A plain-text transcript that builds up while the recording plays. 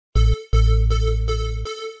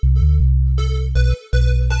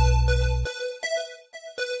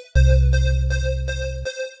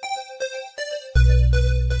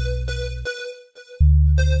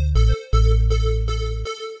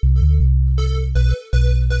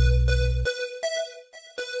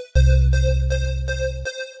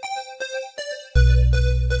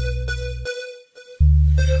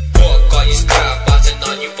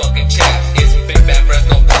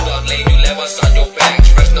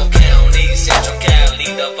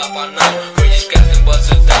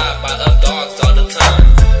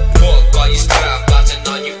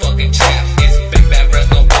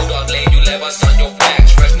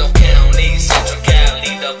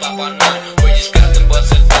just got them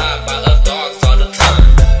busted die by us dogs all the time.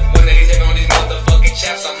 When they hit on these motherfucking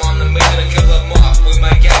chaps, I'm on the mission to kill them off. We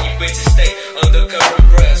might get you bitches stay undercover in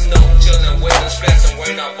Fresno, chillin', wearing scraps and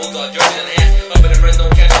wearing our Bulldog jerseys and hats. Up in the Fresno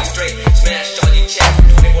County straight, smash all you chaps.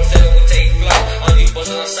 24/7 we take flight. All these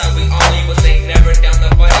buzzers on side, we all you was ain't never down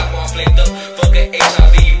the fight. I'm all flipped up, fucking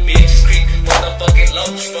HIV, bitches creep, motherfucking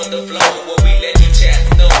loads from the flow. What we let you chaps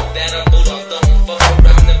know that a Bulldog don't fuck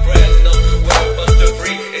around in Fresno. We're buster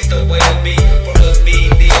free, it's the way to be for us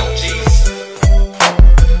being DOGs.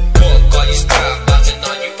 Fuck all you style bots and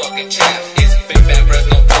all you fucking chaps. It's big bad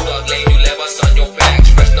Fresno Bulldog, lane you left us on your backs.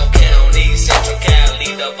 Fresno County, Central Cali,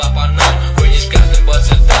 the pop on nine. We just got them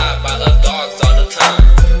buzzers die by us dogs all the time.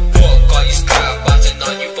 Fuck all you style bots and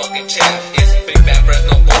all you fucking chaps. It's big bad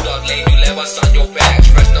Fresno Bulldog, lane you left us on your backs.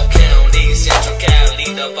 Fresno County, Central Cali,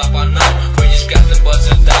 the pop on nine. We just got them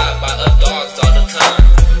buzzers die by us dogs all the time.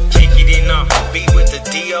 Kick it in off the beat with the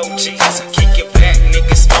DOGs. I kick it back,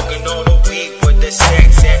 niggas smoking all the weed with the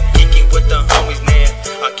sex at. Kick it with the homies now.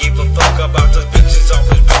 I give a fuck about those bitches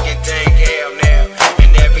always bringing dang hell now.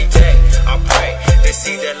 And every day I pray they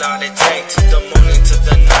see the lot it takes. The morning to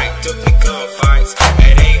the night, to be gunfights.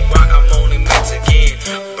 It ain't right, I'm only Mexican.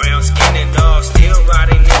 Brown skin and all, still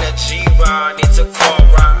riding in a G-Ride. It's a car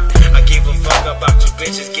ride. I give a fuck about you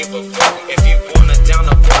bitches, give a fuck. If you wanna down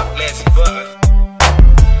the block, let's fuck.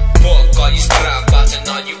 Fuck all you strap bots and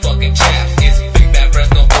all you fucking chaps. It's big bad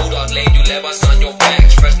Fresno Bulldog, lane you left us on your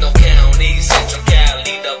backs. Fresno County, Central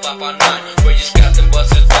Cali, the pop on nine. We just got them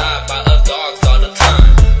buzzers die by us dogs all the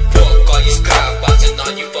time. Fuck all you strap bots and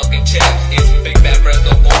all you fucking chaps. It's big bad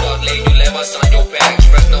Fresno Bulldog, lane you left us on your backs.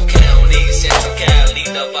 Fresno County, Central Cali,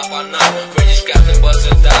 the pop on nine. We just got them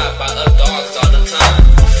buzzers die by us dogs all the time.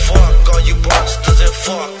 Fuck all you busters and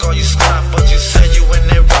fuck all you snot. But you say you in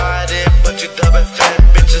there riding, but you dubbing fat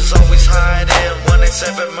bitches always hiding.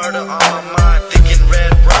 187 murder on my mind, thinking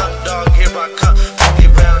red rum, dog, here I come. 50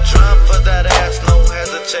 round drum for that ass, no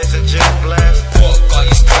hesitation, just blast. Fuck all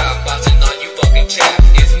you strap bots and all you fucking chaps.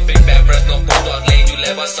 It's big bad Fresno Bulldog, lane you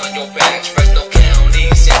left us on your backs. Fresno County,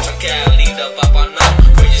 Central Cali, the pop on nine.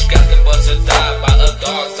 We just got them buzzers die by us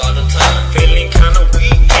dogs all the time. Feeling kinda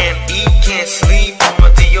weak, can't eat, can't sleep. I'm a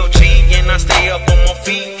DOG and I stay up on my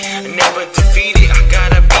feet. Never defeated, I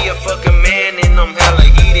gotta be a fucking man and I'm hella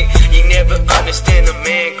heated. You never understand a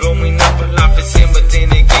man growing up, a life is in, but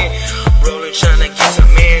then again, rolling trying to get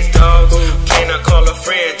some man's dogs. Can I call a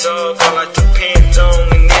friend, dog? All I depend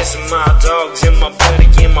on, and this is my dogs and my buddy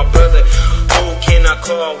and my brother. Who can I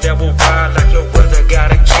call that will ride like no brother?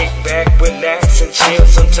 Gotta kick back, relax and chill.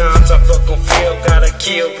 Sometimes I fucking feel, gotta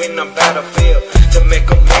kill in the battlefield to make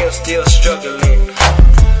a meal, still struggling.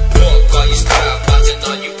 Fuck all you style bots and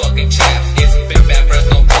all you fucking chaps. It's big bad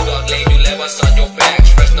Fresno Bulldog, lane you left us on your backs.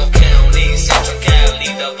 Fresno County, Central Cali,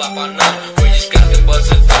 the pop on nine. We just got them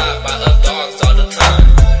buzzers die by us dogs all the time.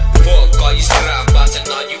 Fuck all you style bots and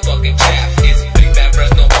all you fucking chaps. It's big bad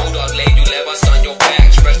Fresno Bulldog, lane you left us on your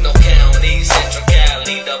backs. Fresno County, Central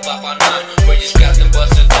Cali, the pop on nine. We just got them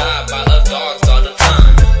buzzers die by us dogs all the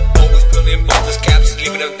time. Always building buzzers, caps,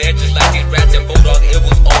 leaving them there just like these rats and bulldogs. It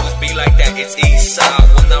will always be like that. It's east side.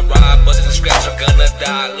 When I ride, buzzers and scraps are gonna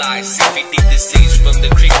die like 6 feet deep disease from the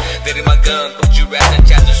creek. They in my gun, put you rats and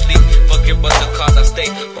chaps to sleep. Fuck your buzzer cars, I stay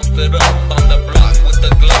posted up on the block with the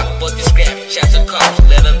Glock. But these scraps, chaps and cops,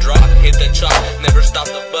 let them drop, hit the chop, never stop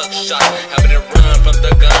the buckshot. Having to run from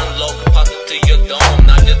the gun, low, pop it to your dome.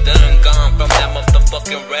 Now you're done, gone from that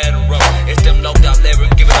motherfucking red rum. It's them low down, never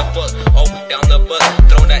giving a fuck. Oh, down the bus,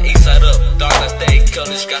 throwing that east side up. Dog, I stay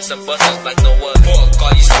killin', got some busters like no other. Fuck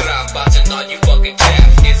all you strap bots and all you fucking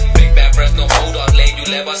chaps. It's big bad Fresno Bulldog, lane you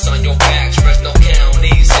left us on your backs. Fresno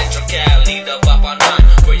County, Central Cali, the pop on nine.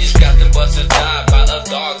 We just got them buzzers die by us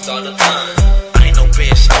dogs all the time. I ain't no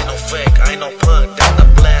bitch, I ain't no fake, I ain't no punk. Down the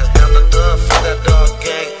blast, down the dub for that dog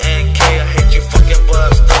gang. NK, I hate you fucking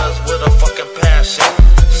busters with a fucking passion.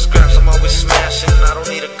 Scraps, I'm always smashing. I don't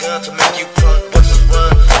need a gun to make you